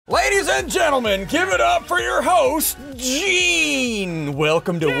and gentlemen, give it up for your host, Gene.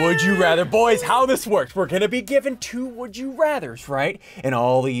 Welcome to Would You Rather. Boys, how this works, we're going to be given 2 Would You Rathers, right? And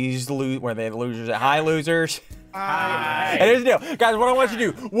all these, where they losers, hi losers. Hi. And here's the deal. Guys, what I want you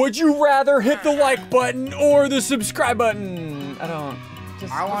to do, would you rather hit the like button or the subscribe button?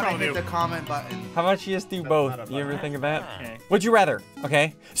 I want to hit the comment button. How about you just do both? You ever think of that? Okay. Would you rather?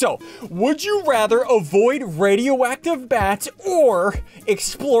 Okay. So, would you rather avoid radioactive bats or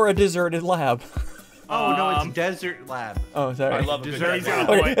explore a deserted lab? Oh no, it's a desert lab. Oh, sorry. I love desert lab.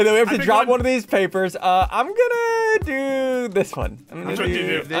 Okay, and then we have to drop one of these papers. I'm gonna do this one. I'm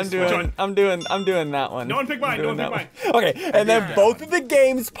doing that one. No one pick mine. No one pick mine. Okay, and then both of the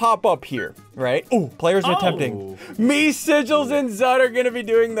games pop up here, right? Ooh, players are attempting. Me, Sigils, and Zud are gonna be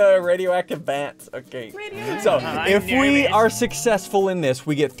doing the radioactive bats. Okay. So if we are successful in this,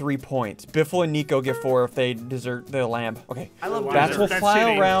 we get 3 points. Biffle and Nico get 4 if they desert the lamb. Okay. I love bats will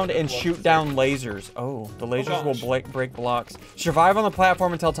fly around and shoot down lasers. Oh, the lasers will break blocks. Survive on the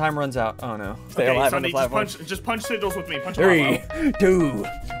platform until time runs out. Oh no. Stay alive on the platform. Just punch Sigils with me. Punch 3, 2,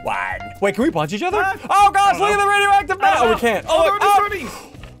 1. Wait, can we punch each other? Oh gosh, look at the radioactive bat. Oh, we can't. Oh, they're destroying.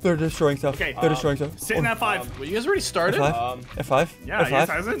 They're destroying stuff. Okay. They're destroying stuff. Sit in that 5. Well, you guys already started? F5? Yeah, F5? yes,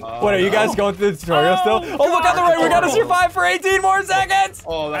 hasn't. What, are you guys going through the tutorial still? Oh, look on the right. We gotta survive for 18 more seconds.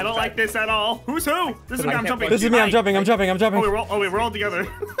 Oh, I don't like this at all. Who's who? This is me. I'm jumping. This is me. I'm jumping. Oh, we're all together.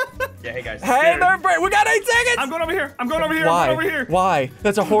 Yeah, hey guys. Hey, we got 8 seconds. I'm going over here. Why? I'm going over here. Why?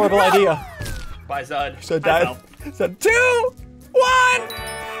 That's a horrible idea. Bye, Zud. So, 2, 1.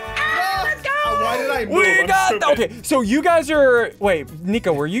 Let's go. Why did I move? We got. Okay, so you guys are. Wait,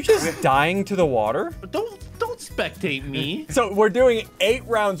 Nico, were you just dying to the water? Don't spectate me. So we're doing 8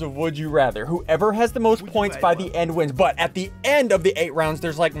 rounds of Would You Rather. Whoever has the most points by the end wins. But at the end of the 8 rounds,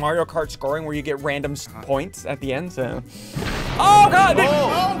 there's like Mario Kart scoring where you get random points at the end. So. Oh God!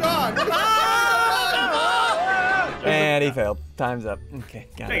 Oh God! And he failed. Time's up. Okay,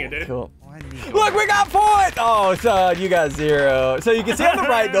 got Dang it. it, dude. Cool. Look, we got points! Oh, so you got 0. So you can see on the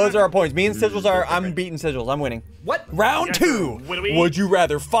right, those are our points. Me and Sigils are, I'm beating Sigils. I'm winning. What? Round 2. Would you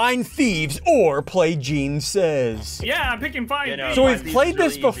rather find thieves or play Gene Says? Yeah, I'm picking Find Thieves. So we've played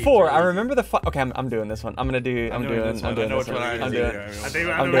this before. I remember the okay, I'm doing this one. I'm doing this one.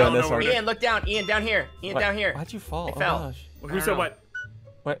 Ian, look down. Ian, down here. Ian, down here. Why'd you fall? I fell. Gosh. Who said what?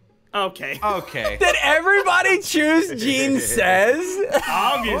 What? Okay. Did everybody choose Gene Says?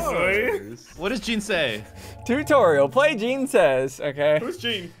 Obviously. What does Gene say? Tutorial. Play Gene Says. Okay. Who's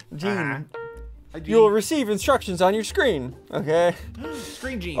Gene? Gene. You'll receive instructions on your screen. Okay.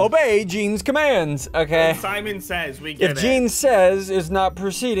 Screen Gene. Obey Gene's commands. Okay. Simon Says. We get it. If Gene Says is not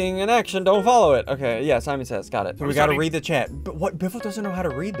proceeding in action, don't follow it. Okay. Yeah, Simon Says. Got it. We gotta read the chat. But what? Biffle doesn't know how to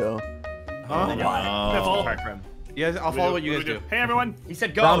read though. Biffle. Yeah, I'll follow what you guys do. Hey everyone. He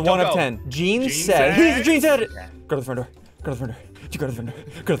said go. Round 1 of go. 10. Gene said. Gene said it. Go to the front door. Go to the front door. You go to the front door.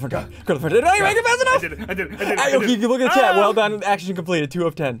 Go to the front door. Go to the front door. No, you make it fast enough. I did it. Okay, you look at the chat. Well done. Action completed. 2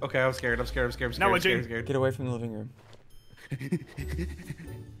 of 10. Okay, I'm scared. Now what, Gene? Get away from the living room.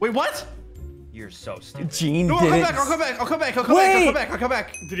 Wait, what? You're so stupid. Gene No, did it. I'll come back.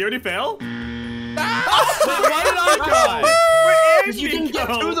 Did he already fail? Why did I die? You didn't get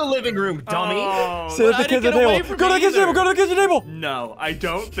to the living room, dummy. Sit at the kitchen table. Go to the kitchen table. Go to the kitchen table. No, I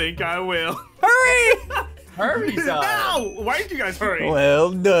don't think I will. Hurry! Hurry, Zud. No! Why didn't you guys hurry?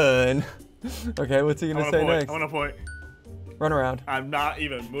 Well done. Okay, what's he gonna say next? I want to point. Run around. I'm not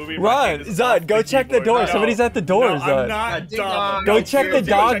even moving. Run, Zud. Go check the door. Somebody's at the door, Zud. I'm not dumb. Go check the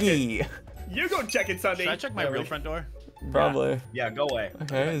doggy. You go check it, SSundee. Should I check my real front door? Probably. Yeah, go away.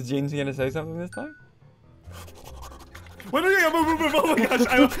 Okay, is Gene gonna say something this time? Move. Oh my gosh.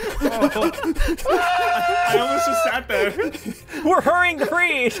 I almost just sat there. We're hurrying to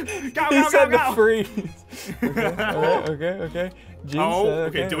freeze. He said to freeze. Okay. Gene said,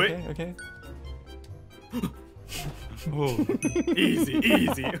 okay, do it. Okay. Easy.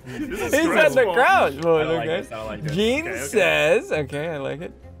 This is He's at the crouch mode, I don't like this. Gene says, okay, I like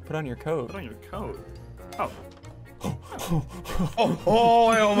it. Put on your coat. Put on your coat. Oh. Oh,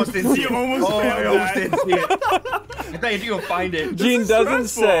 I almost didn't see it. I almost didn't see it. I thought you would find it. Gene doesn't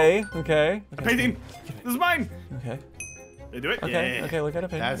say. Okay. Painting. This is mine. Okay. They do it? Okay. Yeah. Okay, look at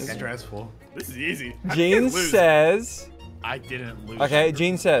it. That's stressful. This is easy. Gene says. I didn't lose. Okay,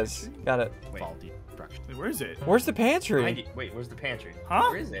 Gene says. Got it. Wait, where is it? Where's the pantry? Wait, where's the pantry?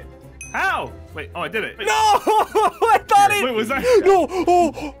 Huh? Where is it? How? Wait, oh, I did it. No! I thought it. Wait, was that? No!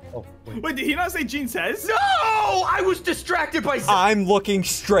 Wait, did he not say Gene says? No! I was distracted by. I'm looking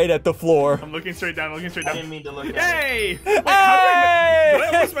straight at the floor. I'm looking straight down. I didn't mean to look at it. Hey! Wait, Hey! did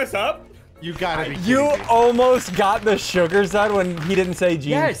I almost mess up? You gotta be kidding You me. almost got the sugar side when he didn't say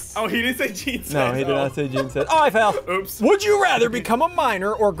Gene. Yes. Oh, he didn't say Gene says. No, he did not say Gene said. Oh, I fell. Oops. Would you rather become a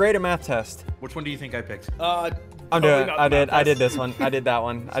miner or grade a math test? Which one do you think I picked? I'm Probably doing. not I the did. math I did test. this one. I did that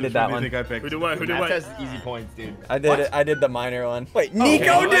one. I did that Which one do you one. think I picked? Who do what? Who do Math what? test is easy points, dude. I did it. I did the minor one. Wait,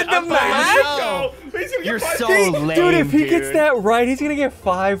 Nico did the I thought math. Go. He's gonna You're get so five. lame, Dude, if he gets dude. that right, he's gonna get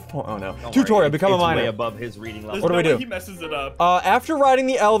 5 points. Oh no. Don't Tutorial. worry, Become a it's way miner. above his reading level. There's What do no we way do? He messes it up. After riding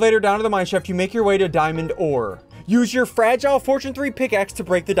the elevator down to the mine shaft, you make your way to diamond ore. Use your fragile Fortune 3 pickaxe to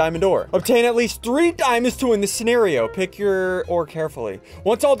break the diamond ore. Obtain at least 3 diamonds to win the scenario. Pick your ore carefully.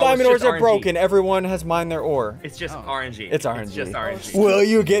 Once all diamond ores just are RNG. broken, everyone has mined their ore. It's just RNG. It's RNG. It's just RNG. Will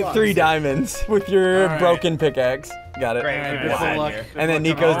you get 3 diamonds with your Alright. broken pickaxe? Got it. Great. Alright, Good good luck. luck. And then Good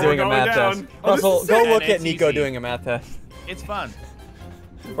luck, Nico's We're doing a going math down. test. Oh, this Russell, is go sad. look at It's Nico easy. doing a math test. It's fun.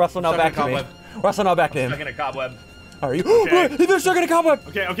 Russell, now Stuck in back to me. cobweb. Russell, now back to Stuck him. in a cobweb. Are you? Okay. They're stuck in a cobweb.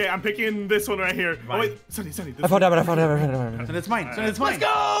 Okay, I'm picking this one right here. Oh wait, Sunny. I found out. I found out. And it's mine. And it's mine. Let's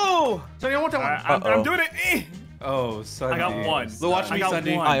go! Sonny, I want that one. I'm Uh-oh. doing it. Eh. Oh, Sunday. I got one. So watch I me, got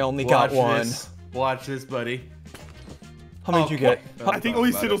Sunday. one. I only got one. This. Watch this, buddy. How many did you get? I think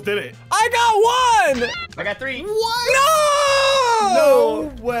only Siddles did it. I got 1. I got 3. No!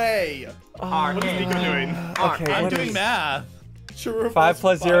 No way. What is Nico doing? Okay, I'm what doing is math. True or 5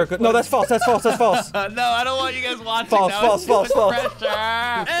 plus 0? No, that's false. That's false. That's false. No, I don't want you guys watching. False, That false, was false, too much false.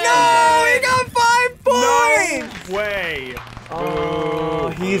 pressure. No, he got 5 points. No way. Oh,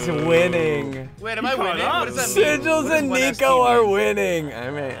 he's winning. Wait, am I You caught winning? up. What does that mean? Sigils What does and one Nico ST are mean? winning. I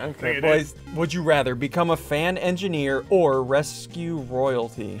mean, okay, Okay, boys. Would you rather become a fan engineer or rescue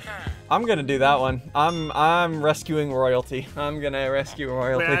royalty? I'm gonna do that one. I'm rescuing royalty. I'm gonna rescue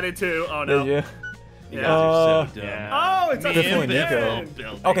royalty. Wait, I did too. Oh no. Did you? You Yeah. guys are so dumb. Oh, it's a Biffle and fan.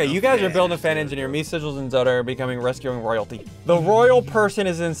 Nico. Okay, you guys are building a fan engineer. Me, Sigils, and Zoda are becoming rescuing royalty. The royal person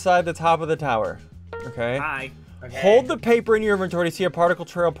is inside the top of the tower. Okay? Hi. Hold the paper in your inventory to see a particle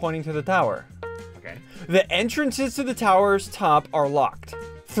trail pointing to the tower. Okay. The entrances to the tower's top are locked.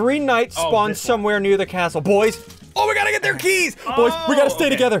 3 knights spawn this one. somewhere near the castle. Boys! Oh, we gotta get their keys! Boys, we gotta stay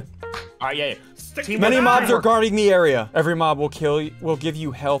okay. together. All right, yeah. Many mobs are guarding the area. Every mob will give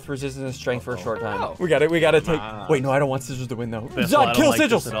you health, resistance, and strength for a short time. Oh. We gotta take. Wait, no, I don't want Sigils to win though. Biffle, I Zod, don't kill like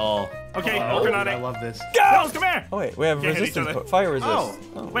this Sigils! at all. Okay, working on I it. love this. Siddles, come here. Oh wait, we have Can't hit each resistance. other. Fire resist.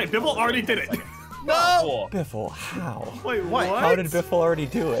 Oh. Wait, Biffle already did it. No! Biffle, how? Wait, What? what? How did Biffle already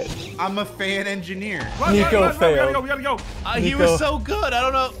do it? I'm a fan engineer. Run, Nico run, run, failed. We gotta go. He Nico. was so good. I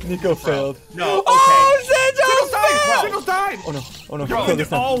don't know. Nico failed. No, okay. Oh, Siddles died. Sigils! Siddles died. Oh no! Oh no! Bro, Kill this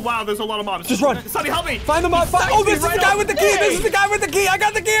time. oh wow, there's a lot of mobs. Just run. Sunny, help me. Find the mob. Oh, this is the right guy up. with the key. This is the guy with the key. I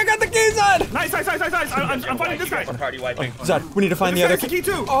got the key. I got the key, Zod. Nice. I'm fighting this guy. Party wiping. Zod, we need to find the This other guy's the key.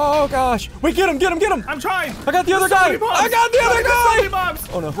 key too. Oh gosh! Wait, get him! I'm trying. I got the other guy! I got the other So many guy! mobs.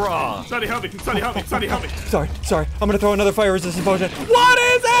 Oh no. Bruh. Sunny, help me. Sunny, help me. Sunny, help me. Sorry. I'm gonna throw another fire resistant potion. What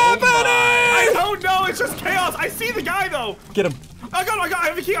is I happening? don't know. It's just chaos. I see the guy though. Get him. I got. I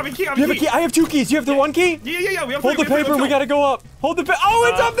have a key. You have a key. I have 2 keys. You have the 1 key? Yeah. We have Hold the three, paper. let's We go. gotta go up. Hold the paper. Oh,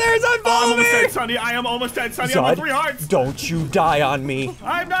 it's up there. Zod, I'm follow almost me. dead, Sunny. I am almost dead, Sunny. I'm on 3 hearts. Don't you die on me.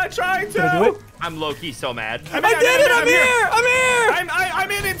 I'm not trying to. Did I do it? I'm low-key so mad. I did it. I'm here.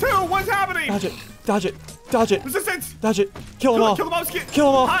 I'm in it too. What's happening? Dodge it. Resistance. Dodge it. Kill them all. Kill the mobs. Kill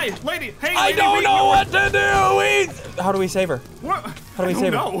 'em all. Hi, lady. Hey, I lady, don't wait, know wait, what to do. How do we save her? What? How do we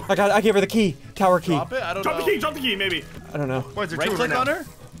save her? No. I gave her the key. Tower key. Drop it? I don't Drop know. the key. Drop the key. Maybe. I don't know. Why is there Right two of her click now? on her?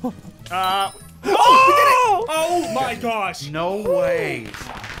 Oh! Oh my gosh. No way.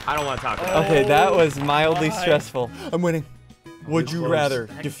 I don't want to talk about it. Okay, that was mildly Why? stressful. I'm winning. Would you close. rather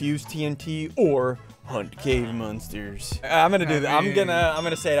defuse TNT or hunt cave monsters? I'm gonna do that. I'm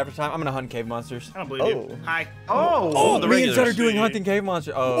gonna say it after time. I'm gonna hunt cave monsters. I don't believe you. Hi. Oh, the me and Zed regular are doing speed. hunting cave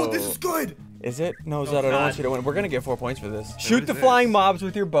monsters. Oh, Oh, this is good. Is it? No, Zed, I don't want you to win. We're gonna get 4 points for this. Shoot what the is flying this? mobs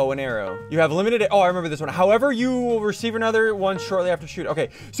with your bow and arrow. You have limited. Oh, I remember this one. However, you will receive another one shortly after shoot. Okay,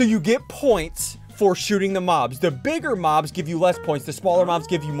 so you get points for shooting the mobs. The bigger mobs give you less points. The smaller mobs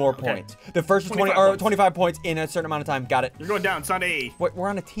give you more points. The first is 25 points. 25 points in a certain amount of time. Got it. You're going down, Sunday. What? We're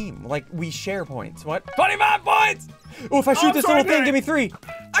on a team. Like, we share points. What? 25 points! Oh, if I shoot I'm this sorry, little thing, Barry. give me 3.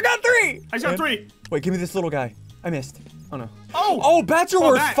 I got 3! I got 3. Wait, give me this little guy. I missed. Oh, no. Oh! Oh, bats are Oh,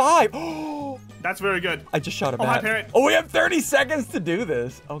 worth bat. 5. Oh, That's very good. I just shot a Oh, hi, bat. parrot. Oh, we have 30 seconds to do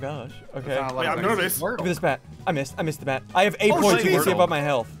this. Oh, gosh. Okay. Wait, I'm nervous. Give me this bat. I missed the bat. I have 8 Oh, points. You shit. can see above my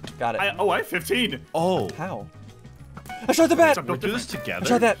health. Got it. I have 15. Oh. How? I shot the bat! It's We're a doing this different- together. I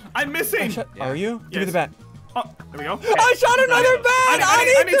shot that. I'm missing. Are you? Give me Yes. the bat. Oh, there we go. I shot another bat! I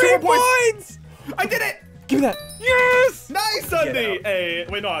need I need 3 2 more points! I did it. Give me that. Yes! Nice, Sundee. Hey,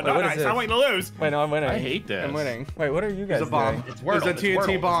 wait, no, not what is nice. this? I'm waiting to lose. Wait, no, I'm winning. I hate this. I'm winning. Wait, what are you guys There's a bomb. doing? It's Wordle. There's a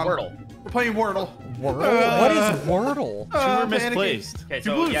TNT It's bomb. Wordle. We're playing Wordle. Wordle? What is Wordle? Two were Panicky. misplaced. Okay, Two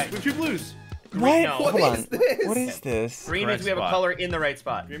so blues. yeah, We have 2 blues. What? No. Hold What on. is this? What is this? green Correct means we have a spot. color in the right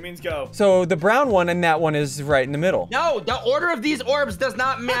spot. Green means go. So the brown one and that one is right in the middle. No, the order of these orbs does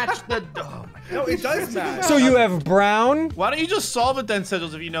not match the. Oh my No, it does match. So you have brown. Why don't you just solve it then,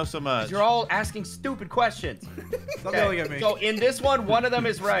 Sigils, if you know so much? You're all asking stupid questions. Stop yelling at me. So in this one of them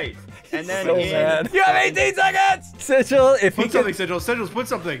is right, and then So in. bad. You have 18 seconds. Sigil, if you Put can. something, Sigil. Sigil, put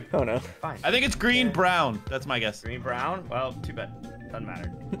something. Oh no. Fine. I think it's green brown. That's my guess. Green, brown. Well, too bad. Doesn't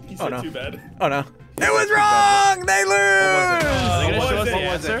matter. He Oh, said no. too bad. Oh no. It was wrong. They Are they lose. gonna What show was us the it?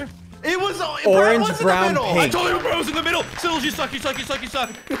 answer? It was Orange, was in brown, the middle. pink. I told you it was in the middle. Sigils, you suck. You suck. You suck. You suck.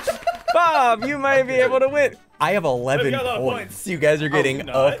 Bob, you might be able to win. I have 11 I've got a lot of points. points. You guys are getting you're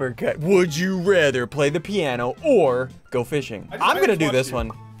not. uppercut. Would you rather play the piano or go fishing? I just I'm gonna finished do this watching.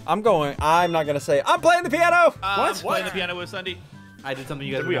 one. I'm not gonna say I'm playing the piano. I'm What? playing the piano with SSundee. I did something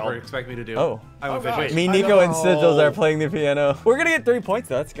you guys we would never all? expect me to do. Oh. I went gosh. fishing. Me, I Nico, and know. Sigils are playing the piano. We're gonna get 3 points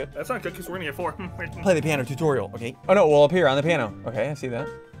though. That's good. That's not good because we're gonna get 4. Play the piano tutorial. Okay. Oh no, well up here on the piano. Okay, I see that.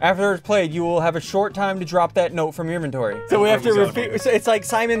 After it's played, you will have a short time to drop that note from your inventory. So we have to repeat. So it's like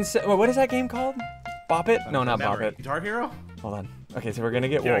Simon's. What is that game called? Bop It? No, not Bop It. Guitar Hero? Hold on. Okay, so we're gonna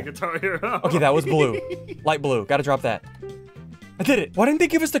get Yeah, wool. Guitar Hero. Okay, that was blue. Light blue. Gotta drop that. I did it. Why didn't they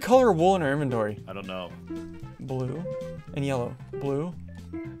give us the color of wool in our inventory? I don't know. Blue and yellow. Blue,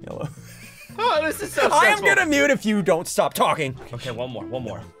 yellow. Oh, this is so I am stressful. gonna mute if you don't stop talking. Okay, one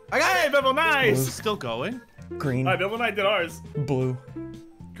more. I got it, Bevel. Is Nice. this still going? Green, All right, Bevel and I did ours. blue,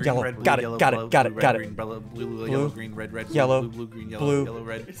 Green, Yellow. red, blue, Got it, yellow, got it, blue, got it, blue, got red, it. Green, Blue, yellow, green, red, red, yellow, blue, green, yellow, blue, yellow,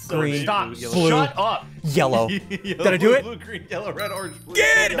 red. It's so green, deep. Stop. Yellow. Blue. Shut up. yellow. Yellow, Did I do it? Blue, green, yellow, red, orange, blue.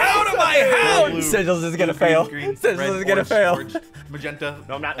 Get yellow, out of my red, house! blue, Sigils is gonna blue, fail. green, Sigils red, is gonna orange, fail. orange, magenta.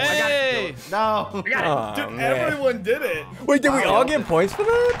 No, I'm not. Hey! No. I got it. Oh, Dude, man. everyone did it. Wait, did we Wow. all get points for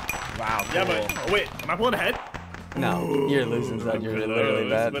that? Wow. Yeah, cool. but wait, am I pulling ahead? No, you're losing, son. You're close, literally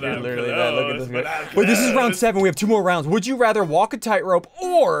bad. but You're I'm literally bad. Look at this close, guy. but I'm Wait, this is round close. 7. We have 2 more rounds. Would you rather walk a tightrope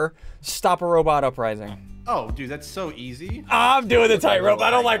or stop a robot uprising? Oh, dude, that's so easy. I'm doing the tightrope.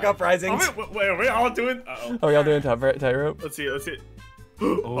 I don't like uprisings. Wait, are we all doing? Uh-oh. Oh, y'all doing tightrope? Let's see.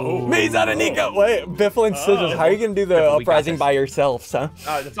 Oh. Me, Zod, and Nico. Wait, Biffle and Sigils. How are you gonna do the Biffle, we got uprising this. by yourselves, huh?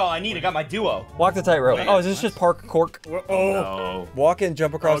 That's all I need. I got my duo. Walk the tightrope. Wait, Oh, is this just park cork? Oh, No. Walk and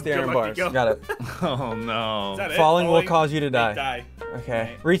jump across Oh, the iron good luck, bars. Nico. Got it. Oh no. is that it? Falling will cause you to die. Die.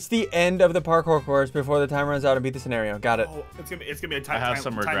 Okay. Reach the end of the parkour course before the time runs out and beat the scenario. Got it. Oh, it's gonna be a I time. have time-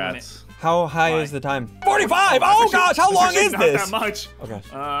 some time regrets. How high Why? is the time? 45! Oh gosh, how long is Not this? that much. Oh gosh.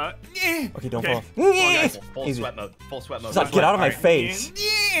 Okay, don't Okay. fall off. Full Easy. sweat mode. Full sweat mode. Zod, get out of my Alright. face.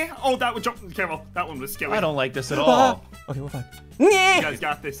 Yeah. Oh, that would jump. Careful. That one was scary. I don't like this at Ah. all. Okay, we're fine. You We guys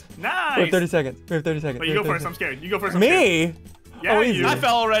got this. Nice. have 30 seconds. We have 30 seconds. Wait, We you have go 30 first. I'm seconds. scared. You go first. I'm scared. Me? Yeah, Oh, you. easy. I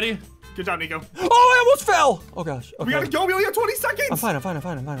fell already. Good job, Nico. Oh, I almost fell! Oh gosh. Okay. We gotta go. We only have 20 seconds. I'm fine.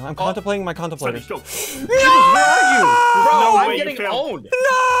 I'm contemplating my contemplators. Go. No! No I'm way, you getting failed. owned.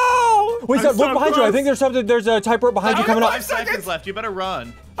 No! Wait, I'm Zod, look so behind you. I think there's something. There's a tightrope behind you I coming have up. 5 seconds seconds. left. You better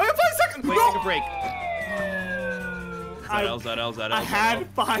run. I have 5 seconds. Wait, No. take a break. I- Zod. I had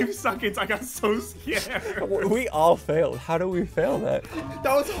 5 seconds. I got so scared. We all failed. How do we fail that?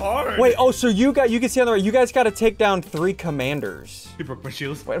 That was hard. Wait, oh, so you can see on the right. You guys got to take down 3 commanders. You broke my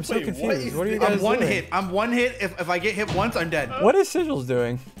shields. Wait, I'm so Wait, confused. what is What are you this? guys I'm one doing? hit. I'm one hit. If I get hit once, I'm dead. What is Sigils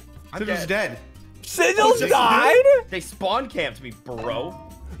doing? I'm just dead. Sigils just died? They spawn camped me, bro.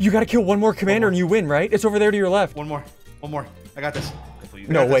 You got to kill one more commander and you win, right? It's over there to your left. One more. I got this.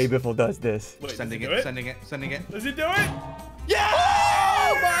 No got way this. Biffle does this. Wait, Sending does he do it, sending it. Does he do it? Yeah!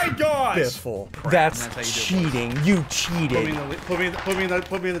 Oh my gosh! Biffle. That's That's how you do cheating. You Put me cheated. in the put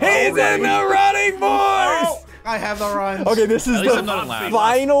me in the He's in the running, boys! I have the runs. Okay, this is At least the I'm not in last.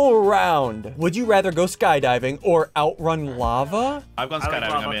 final round. Would you rather go skydiving or outrun lava? I've gone I like skydiving.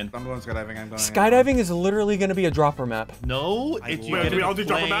 lava. I'm in. I'm going skydiving. Skydiving is literally going to be a dropper map. No, it's you Wait, get do we in all the do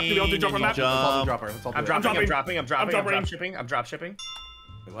dropper map? Do we all do plane dropper and you map? Let's all do jump. dropper. Let's all do I'm it. dropping. I'm dropping. dropping. I'm dropping. I'm dropping. drop shipping. I'm drop shipping.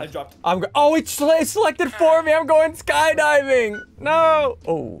 I dropped. Oh, it's selected for me. I'm going skydiving. No.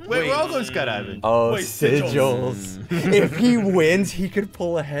 Oh. Wait, we're all going skydiving. Oh, Wait, Sigils. If he wins, he could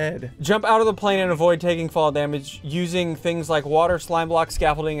pull ahead. Jump out of the plane and avoid taking fall damage using things like water, slime block,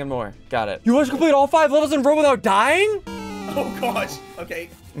 scaffolding, and more. Got it. You want to complete all 5 levels in a row without dying? Oh gosh. Okay.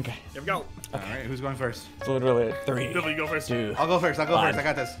 Okay. Here we go. All right, who's going first? It's literally 3, Billy, you go first. 2. I'll go first. I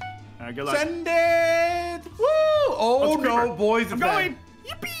got this. All right, good luck. Send it. Woo! Oh Let's no, creeper. boys! I'm it's bad. going.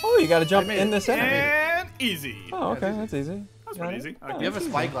 Yippee! Oh, you got to jump I made in it. the center. And easy. Oh, okay. That's easy. That's pretty easy. Okay. You have a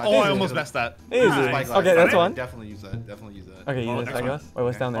spyglass. Oh, I almost messed that. Easy. Nice. Okay, that's one. Definitely use that. Definitely use that. Okay, you use next spyglass. Wait,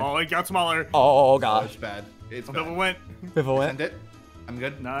 what's down there? Oh, it got smaller. Oh Oh, gosh. it's bad. It's Biffle bad. went. Biffle went. Send it. I'm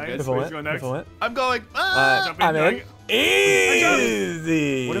good. Nice. Good. Biffle Who's went. going next? Biffle went. I'm going. Ah! Jump in, I'm in. going.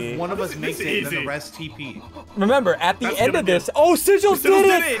 Easy. What if one of us This makes is it and then easy. the rest TP? Remember, at the That's end gonna of be this. Oh, Sigils Sigils did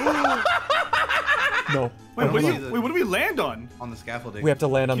did it! No. Wait, Hold on. what do we land on? On the scaffolding. We have to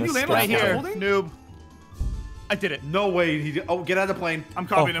land on Can the you land on Right here, Scaffolding? noob. I did it. No way. He did. Oh, get out of the plane. I'm Oh,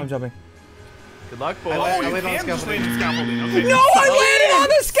 copying I'm him. jumping. Good luck, boy. I Oh, landed you on can just scaffolding. land on scaffolding. Okay. No, I landed on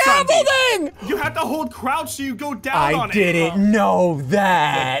the scaffolding! You have to hold crouch so you go down I on it. didn't know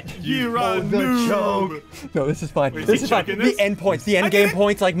that. You are noob. No, this is fine. Wait, is This he is fine. checking The this? end points. The end I game did it.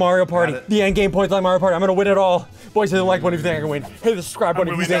 points like Mario Party. Got it. The end game points like Mario Party. I'm gonna win it all. Boys, hit the like button if you think I can win. Hit the subscribe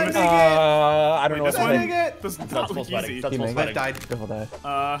button if you winning. think. I'm I don't know what This to one? Dang say. it. This is not That's look sweating. easy. That's Teammate. I died. Biffle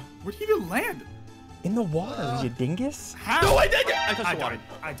died. Where'd he even land? In the water, you dingus. How? No, I did it. I touched I the water. died.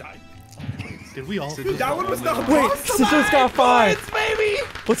 I died. Did we all? Dude, that one was not Wait, possible. Sigils got 5. baby.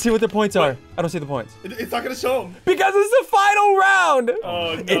 Let's see what the points are. I don't see the points. It's not gonna show him. Because it's the final round.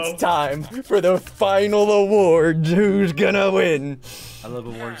 Oh, no. It's time for the final award. Who's gonna win? I love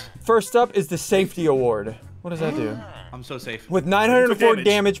awards. First up is the safety award. What does that do? I'm so safe. With 904 damage.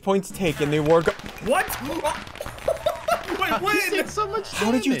 damage points taken, the award What? Wait, win! So much.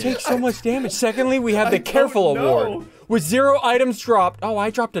 How did you damage. take so much damage? Secondly, we have the don't careful know. award. With 0 items dropped. Oh, I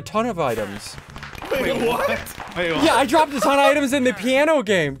dropped a ton of items. Wait, what? Wait, Yeah, I dropped a ton of items in the piano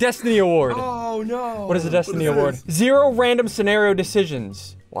game. Destiny award. Oh no. What is the Destiny What is award? this? 0 random scenario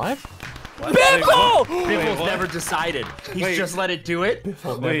decisions. What? Biffle! Biffle's what? never decided. He's Wait. just let it do it.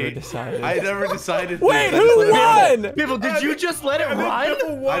 Biffle never Wait. decided. I never decided. Wait, this. who won? Biffle, did you just let it run?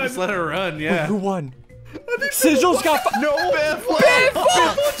 I just let her run. Yeah. Who won? Sigils got No,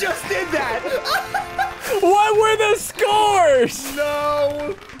 Biffle just did that. What were the scores?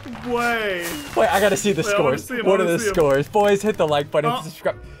 No way. Wait, I gotta see the Wait, I wanna scores. see 'em, What I are wanna the see 'em. scores? Boys, hit the like button. Oh.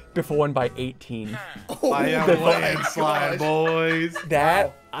 Subscribe. Biffle won by 18. I am Biffle. landslide, boys.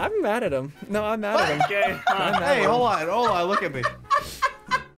 That I'm mad at him. No, I'm mad at him. Okay. I'm mad Hey, at him. hold on. Look at me.